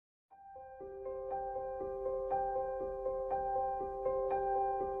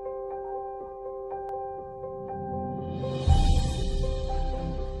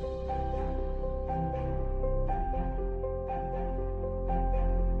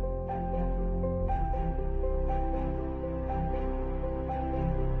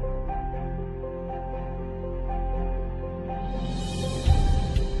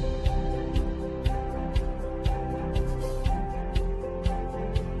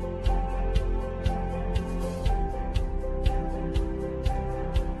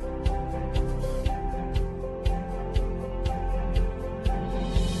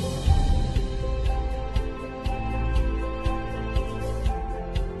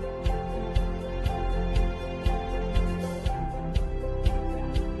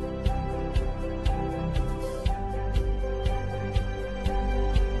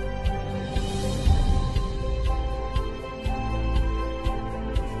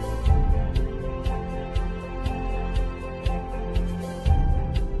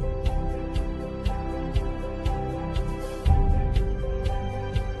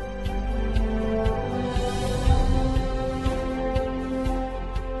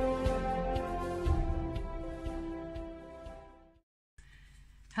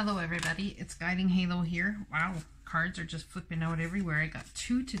Hello everybody, it's Guiding Halo here. Wow, cards are just flipping out everywhere. I got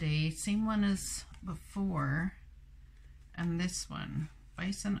two today, same one as before, and this one,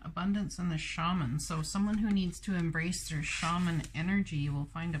 Bison, Abundance, and the Shaman. So someone who needs to embrace their shaman energy will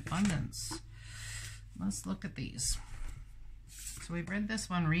find abundance. Let's look at these. So we've read this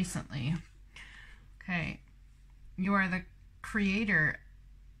one recently. Okay, you are the creator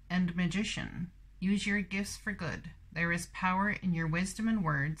and magician. Use your gifts for good. There is power in your wisdom and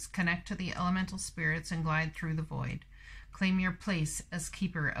words. Connect to the elemental spirits and glide through the void. Claim your place as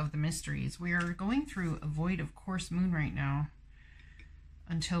keeper of the mysteries. We are going through a void of course moon right now.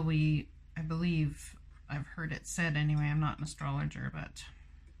 Until we, I believe, I've heard it said anyway, I'm not an astrologer, but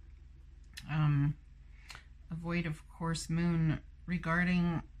a void of course moon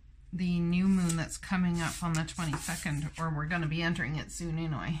regarding the new moon that's coming up on the 22nd, or we're going to be entering it soon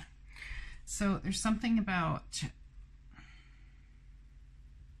anyway. So there's something about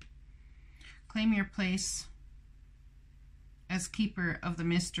claim your place as keeper of the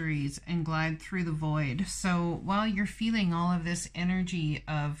mysteries and glide through the void. So while you're feeling all of this energy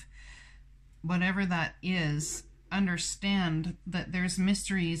of whatever that is, understand that there's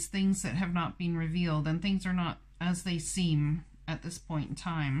mysteries, things that have not been revealed, and things are not as they seem at this point in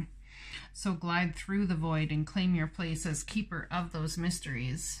time. So glide through the void and claim your place as keeper of those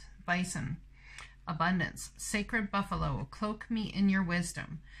mysteries. Bison, Abundance, Sacred Buffalo, cloak me in your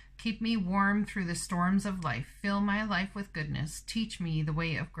wisdom. Keep me warm through the storms of life. Fill my life with goodness. Teach me the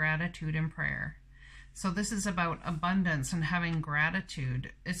way of gratitude and prayer. So this is about abundance and having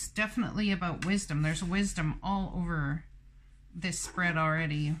gratitude. It's definitely about wisdom. There's wisdom all over this spread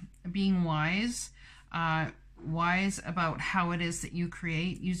already. Being wise, wise about how it is that you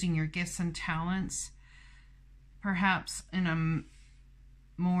create, using your gifts and talents, perhaps in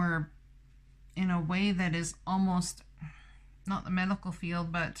a way that is almost not the medical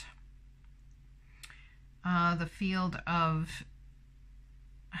field, but the field of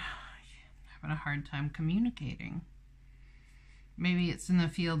having a hard time communicating. Maybe it's in the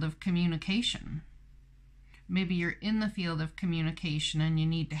field of communication. Maybe you're in the field of communication and you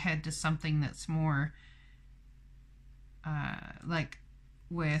need to head to something that's more like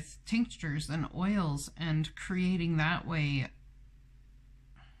with tinctures and oils and creating that way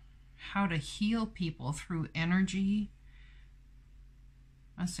how to heal people through energy.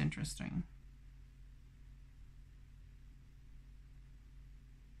 That's interesting.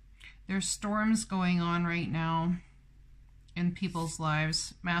 There's storms going on right now in people's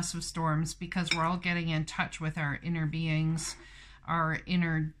lives, massive storms, because we're all getting in touch with our inner beings, our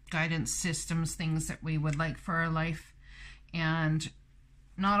inner guidance systems, things that we would like for our life, and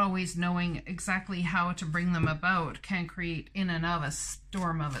not always knowing exactly how to bring them about can create in and of a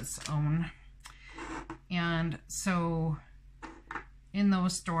storm of its own. And so in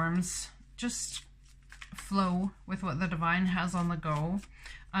those storms, just flow with what the divine has on the go.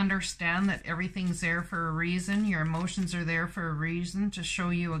 Understand that everything's there for a reason. Your emotions are there for a reason, to show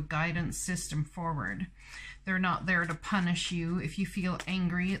you a guidance system forward. They're not there to punish you. If you feel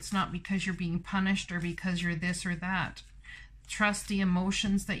angry, it's not because you're being punished or because you're this or that. Trust the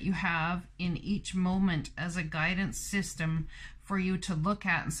emotions that you have in each moment as a guidance system for you to look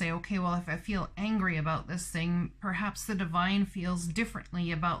at and say, okay, well, if I feel angry about this thing, perhaps the divine feels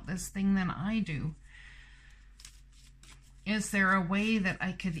differently about this thing than I do. Is there a way that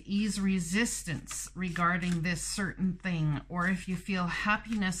I could ease resistance regarding this certain thing? Or if you feel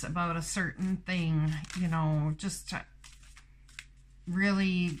happiness about a certain thing, you know, just to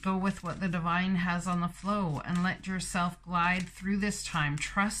really go with what the divine has on the flow and let yourself glide through this time,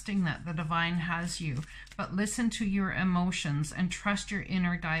 trusting that the divine has you. But listen to your emotions and trust your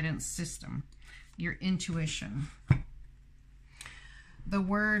inner guidance system, your intuition. The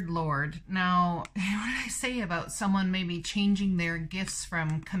word Lord. Now, what did I say about someone maybe changing their gifts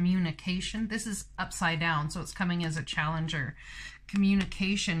from communication? This is upside down, so it's coming as a challenger.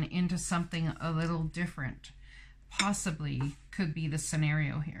 Communication into something a little different. Possibly could be the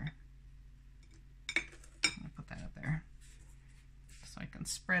scenario here. I'll put that up there so I can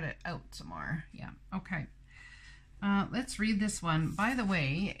spread it out some more. Yeah, okay. Let's read this one. By the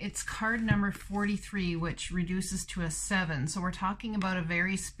way, it's card number 43, which reduces to a 7. So we're talking about a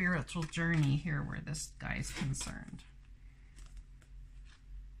very spiritual journey here where this guy's concerned.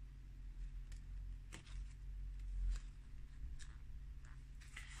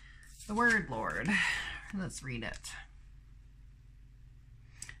 The word Lord. Let's read it.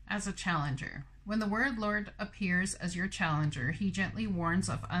 As a challenger. When the word Lord appears as your challenger, he gently warns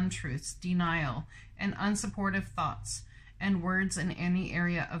of untruths, denial, and unsupportive thoughts, and words in any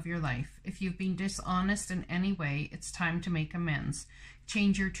area of your life. If you've been dishonest in any way, it's time to make amends.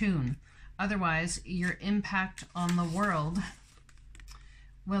 Change your tune. Otherwise, your impact on the world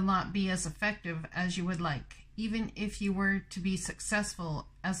will not be as effective as you would like. Even if you were to be successful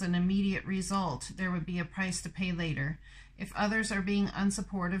as an immediate result, there would be a price to pay later. If others are being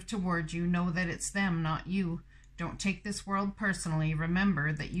unsupportive toward you, know that it's them, not you. Don't take this world personally.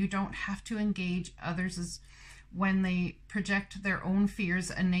 Remember that you don't have to engage others when they project their own fears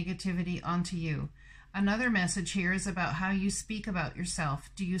and negativity onto you. Another message here is about how you speak about yourself.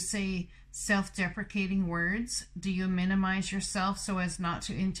 Do you say self-deprecating words? Do you minimize yourself so as not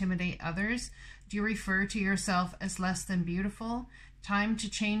to intimidate others? Do you refer to yourself as less than beautiful? Time to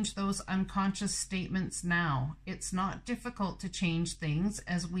change those unconscious statements now. It's not difficult to change things,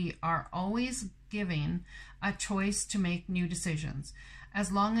 as we are always given a choice to make new decisions.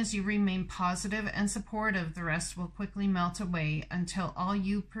 As long as you remain positive and supportive, the rest will quickly melt away until all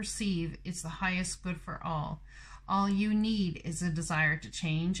you perceive is the highest good for all. All you need is a desire to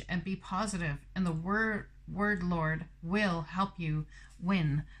change and be positive, and the word Lord will help you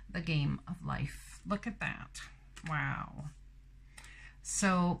win the game of life. Look at that. Wow.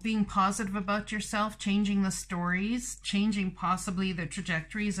 So being positive about yourself, changing the stories, changing possibly the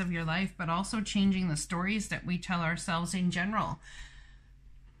trajectories of your life, but also changing the stories that we tell ourselves in general.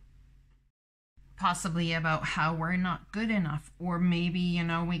 Possibly about how we're not good enough, or maybe, you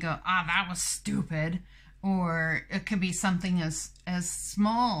know, we go, that was stupid. Or it could be something as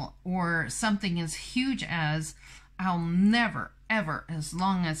small or something as huge as, I'll never, ever, as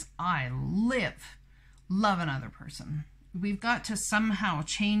long as I live, love another person. We've got to somehow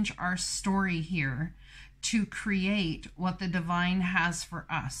change our story here to create what the divine has for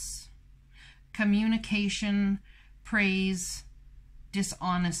us. Communication, praise,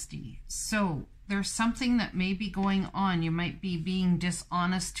 dishonesty. So there's something that may be going on. You might be being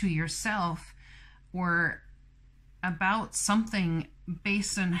dishonest to yourself or about something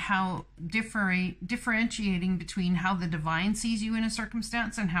based on how differentiating between how the divine sees you in a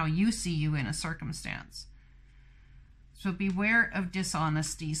circumstance and how you see you in a circumstance. So beware of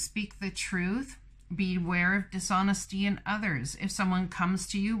dishonesty. Speak the truth. Beware of dishonesty in others. If someone comes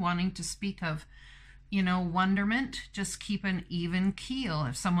to you wanting to speak of, wonderment, just keep an even keel.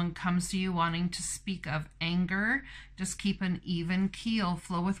 If someone comes to you wanting to speak of anger, just keep an even keel.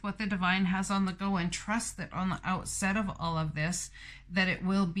 Flow with what the divine has on the go and trust that on the outset of all of this, that it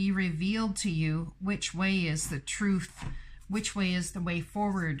will be revealed to you which way is the truth, which way is the way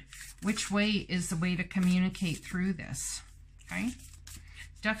forward, which way is the way to communicate through this, okay?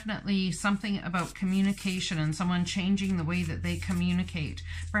 Definitely something about communication and someone changing the way that they communicate.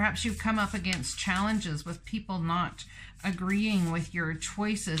 Perhaps you've come up against challenges with people not agreeing with your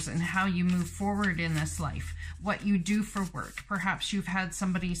choices and how you move forward in this life, what you do for work. Perhaps you've had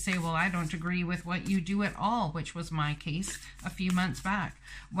somebody say, well, I don't agree with what you do at all, which was my case a few months back.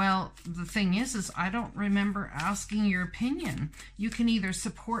 Well, the thing is I don't remember asking your opinion. You can either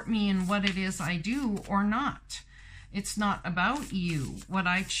support me in what it is I do or not. It's not about you. What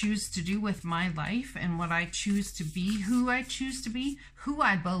I choose to do with my life and what I choose to be, who I choose to be, who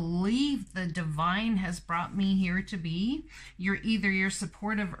I believe the divine has brought me here to be. You're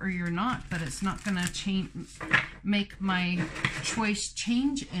supportive or you're not, but it's not going to make my choice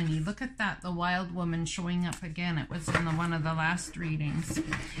change any. Look at that, the wild woman showing up again. It was in one of the last readings.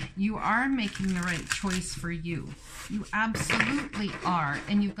 You are making the right choice for you. You absolutely are.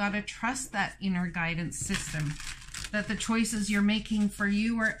 And you've got to trust that inner guidance system, that the choices you're making for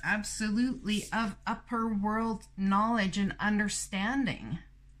you are absolutely of upper world knowledge and understanding,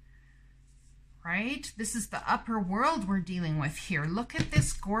 right? This is the upper world we're dealing with here. Look at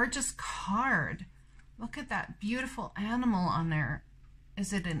this gorgeous card. Look at that beautiful animal on there.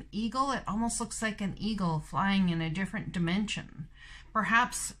 Is it an eagle? It almost looks like an eagle flying in a different dimension.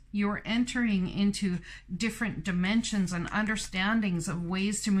 Perhaps you're entering into different dimensions and understandings of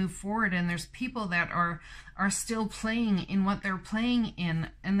ways to move forward, and there's people that are still playing in what they're playing in,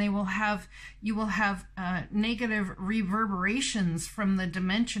 and you will have negative reverberations from the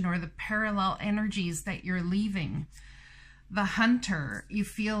dimension or the parallel energies that you're leaving. The hunter, you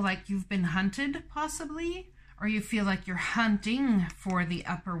feel like you've been hunted possibly, or you feel like you're hunting for the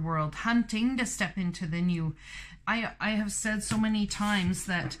upper world, hunting to step into the new I have said so many times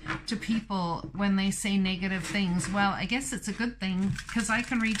that to people when they say negative things, well, I guess it's a good thing because I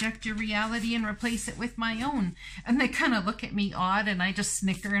can reject your reality and replace it with my own. And they kind of look at me odd and I just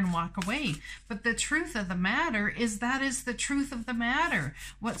snicker and walk away. But the truth of the matter is that is the truth of the matter.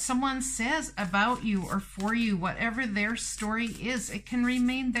 What someone says about you or for you, whatever their story is, it can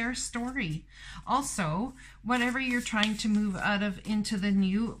remain their story. Also, whatever you're trying to move out of into the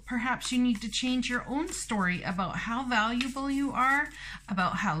new, perhaps you need to change your own story about how valuable you are,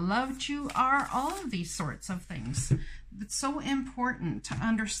 about how loved you are, all of these sorts of things. It's so important to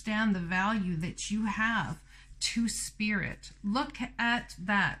understand the value that you have to spirit. Look at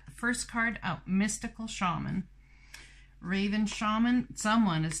that. First card out, Mystical Shaman. Raven Shaman,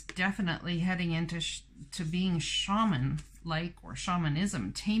 someone is definitely heading into to being shaman-like or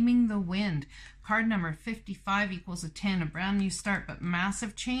shamanism. Taming the Wind. Card number 55 equals a 10, a brand new start, but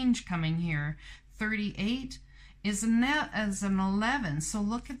massive change coming here. 38 is an 11, so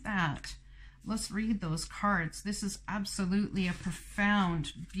look at that. Let's read those cards. This is absolutely a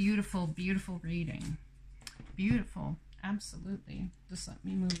profound, beautiful, beautiful reading. Beautiful, absolutely. Just let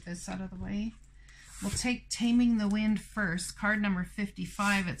me move this out of the way. We'll take Taming the Wind first. Card number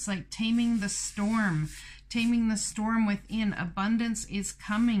 55. It's like taming the storm. Taming the storm within. Abundance is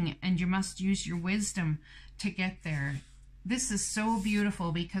coming and you must use your wisdom to get there. This is so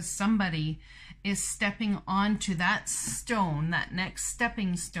beautiful because somebody is stepping onto that stone, that next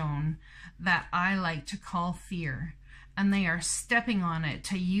stepping stone that I like to call fear. And they are stepping on it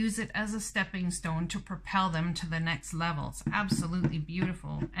to use it as a stepping stone to propel them to the next level. It's absolutely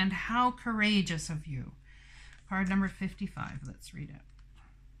beautiful. And how courageous of you. Card number 55. Let's read it.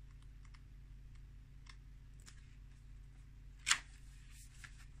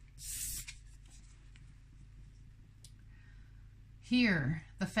 Here,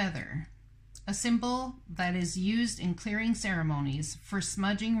 the feather. A symbol that is used in clearing ceremonies for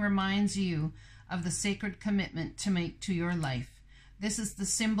smudging reminds you of the sacred commitment to make to your life. This is the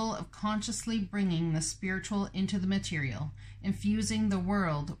symbol of consciously bringing the spiritual into the material, infusing the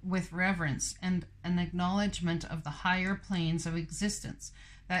world with reverence and an acknowledgement of the higher planes of existence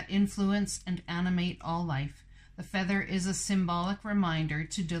that influence and animate all life. The feather is a symbolic reminder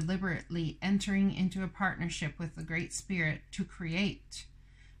to deliberately entering into a partnership with the Great Spirit to create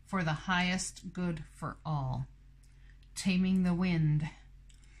for the highest good for all. Taming the Wind.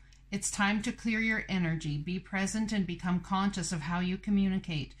 It's time to clear your energy, be present, and become conscious of how you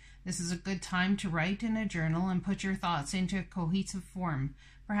communicate. This is a good time to write in a journal and put your thoughts into a cohesive form.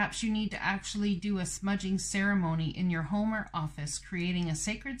 Perhaps you need to actually do a smudging ceremony in your home or office, creating a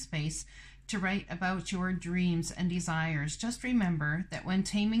sacred space to write about your dreams and desires. Just remember that when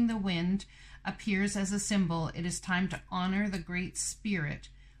Taming the Wind appears as a symbol, it is time to honor the Great Spirit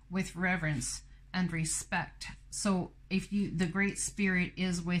with reverence and respect. So if the Great Spirit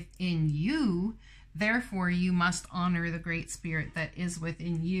is within you, therefore you must honor the Great Spirit that is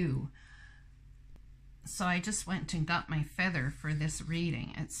within you. So I just went and got my feather for this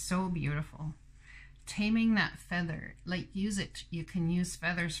reading. It's so beautiful. Taming that feather, like use it. You can use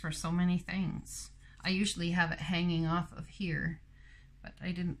feathers for so many things. I usually have it hanging off of here, but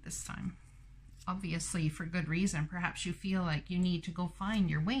I didn't this time. Obviously for good reason. Perhaps you feel like you need to go find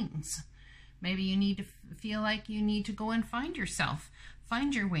your wings. Maybe you need to feel like you need to go and find yourself.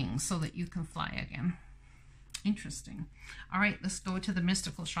 Find your wings so that you can fly again. Interesting. All right, let's go to the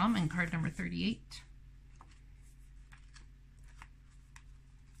Mystical Shaman, card number 38.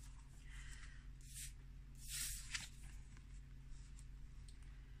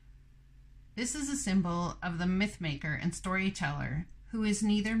 This is a symbol of the mythmaker and storyteller who is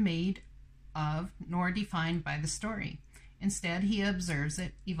neither made of nor defined by the story. Instead, he observes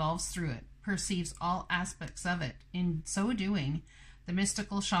it, evolves through it, perceives all aspects of it. In so doing, the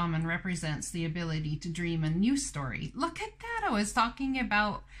mystical shaman represents the ability to dream a new story. Look at that. I was talking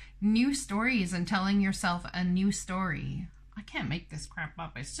about new stories and telling yourself a new story. I can't make this crap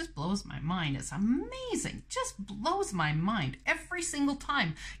up. It just blows my mind. It's amazing. Just blows my mind every single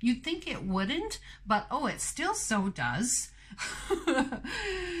time. You'd think it wouldn't, but oh, it still so does.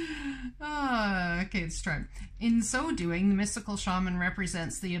 Okay, let's try. In so doing, the mystical shaman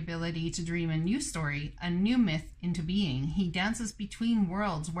represents the ability to dream a new story, a new myth into being. He dances between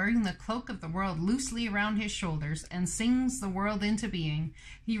worlds, wearing the cloak of the world loosely around his shoulders, and sings the world into being.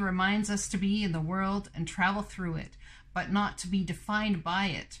 He reminds us to be in the world and travel through it, but not to be defined by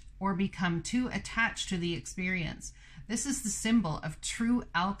it or become too attached to the experience. This is the symbol of true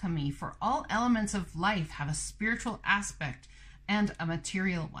alchemy, for all elements of life have a spiritual aspect and a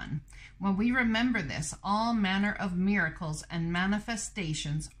material one. When we remember this, all manner of miracles and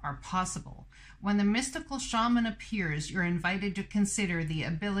manifestations are possible. When the mystical shaman appears, you're invited to consider the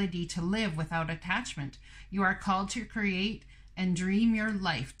ability to live without attachment. You are called to create and dream your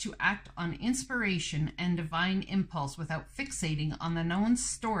life, to act on inspiration and divine impulse without fixating on the known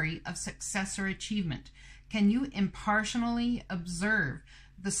story of success or achievement. Can you impartially observe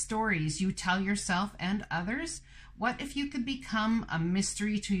the stories you tell yourself and others? What if you could become a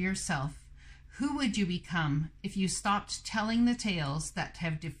mystery to yourself? Who would you become if you stopped telling the tales that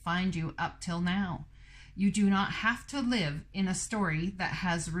have defined you up till now? You do not have to live in a story that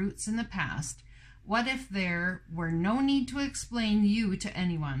has roots in the past. What if there were no need to explain you to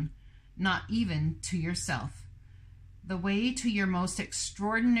anyone, not even to yourself? The way to your most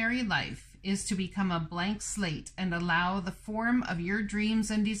extraordinary life is to become a blank slate and allow the form of your dreams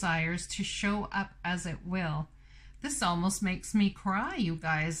and desires to show up as it will. This almost makes me cry, you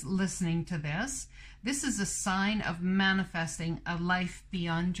guys, listening to this. This is a sign of manifesting a life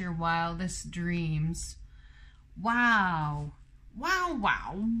beyond your wildest dreams. Wow. Wow,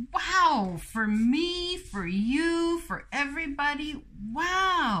 wow, wow. For me, for you, for everybody.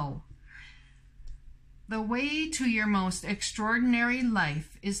 Wow. The way to your most extraordinary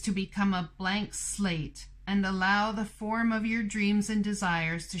life is to become a blank slate and allow the form of your dreams and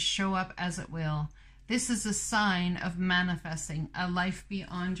desires to show up as it will. This is a sign of manifesting a life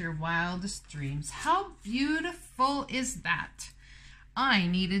beyond your wildest dreams. How beautiful is that? I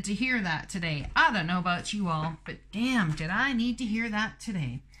needed to hear that today. I don't know about you all, but damn, did I need to hear that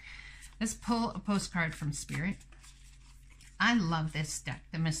today. Let's pull a postcard from Spirit. I love this deck,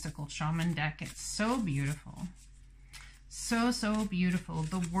 the Mystical Shaman deck. It's so beautiful. So, so beautiful.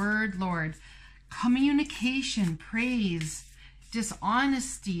 The word, Lord, communication, praise,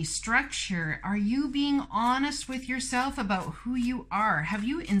 dishonesty, structure. Are you being honest with yourself about who you are? Have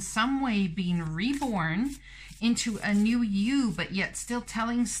you in some way been reborn into a new you, but yet still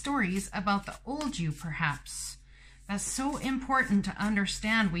telling stories about the old you, perhaps? That's so important to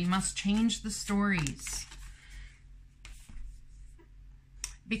understand. We must change the stories.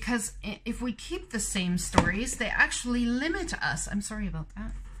 Because if we keep the same stories, they actually limit us. I'm sorry about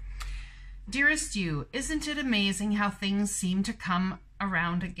that. Dearest you, isn't it amazing how things seem to come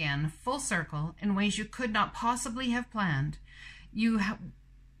around again, full circle, in ways you could not possibly have planned? You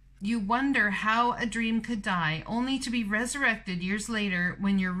wonder how a dream could die, only to be resurrected years later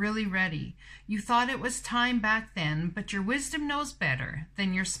when you're really ready. You thought it was time back then, but your wisdom knows better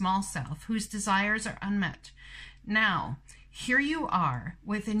than your small self, whose desires are unmet. Now, here you are,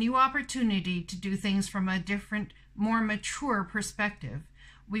 with a new opportunity to do things from a different, more mature perspective.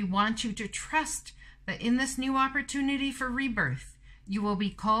 We want you to trust that in this new opportunity for rebirth, you will be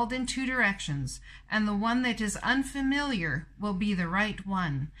called in two directions, and the one that is unfamiliar will be the right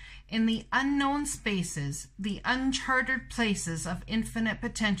one. In the unknown spaces, the uncharted places of infinite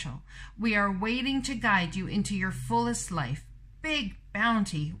potential, we are waiting to guide you into your fullest life. Big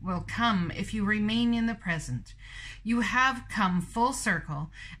bounty will come if you remain in the present. You have come full circle,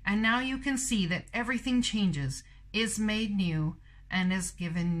 and now you can see that everything changes, is made new, and is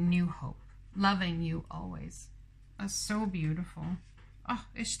given new hope. Loving you always. That's so beautiful. Oh,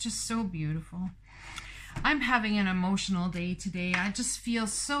 it's just so beautiful. I'm having an emotional day today. I just feel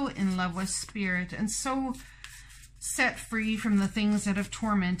so in love with Spirit and so set free from the things that have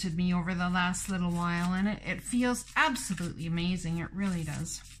tormented me over the last little while, and it feels absolutely amazing. It really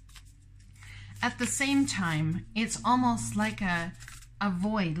does. At the same time, it's almost like a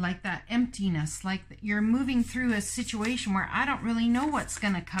void, like that emptiness, like you're moving through a situation where I don't really know what's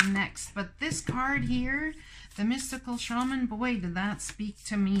going to come next. But this card here, the Mystical Shaman, boy, did that speak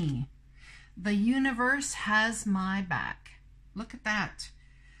to me. The universe has my back. Look at that.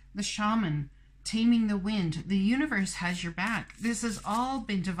 The shaman taming the wind. The universe has your back. This has all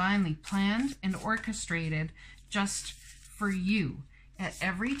been divinely planned and orchestrated just for you. At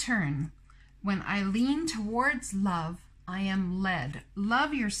every turn, when I lean towards love, I am led.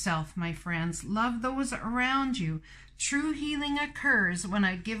 Love yourself, my friends. Love those around you. True healing occurs when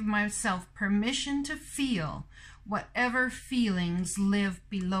I give myself permission to feel whatever feelings live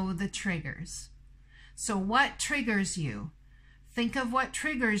below the triggers. So what triggers you? Think of what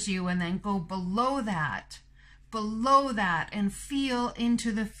triggers you and then go below that, and feel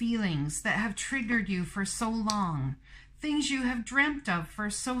into the feelings that have triggered you for so long. Things you have dreamt of for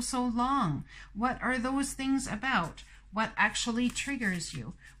so long. What are those things about? What actually triggers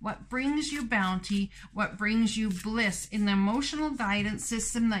you? What brings you bounty? What brings you bliss in the emotional guidance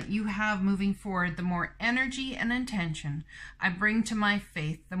system that you have moving forward? The more energy and intention I bring to my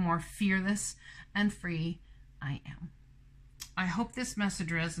faith, the more fearless and free I am. I hope this message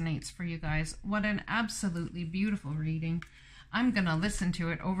resonates for you guys. What an absolutely beautiful reading. I'm going to listen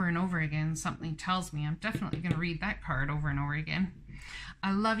to it over and over again. Something tells me I'm definitely going to read that card over and over again.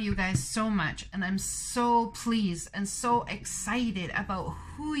 I love you guys so much, and I'm so pleased and so excited about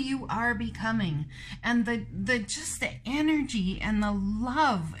who you are becoming, and just the energy and the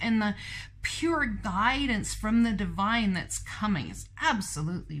love and the pure guidance from the divine that's coming. It's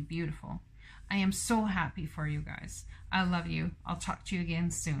absolutely beautiful. I am so happy for you guys. I love you. I'll talk to you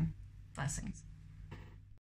again soon. Blessings.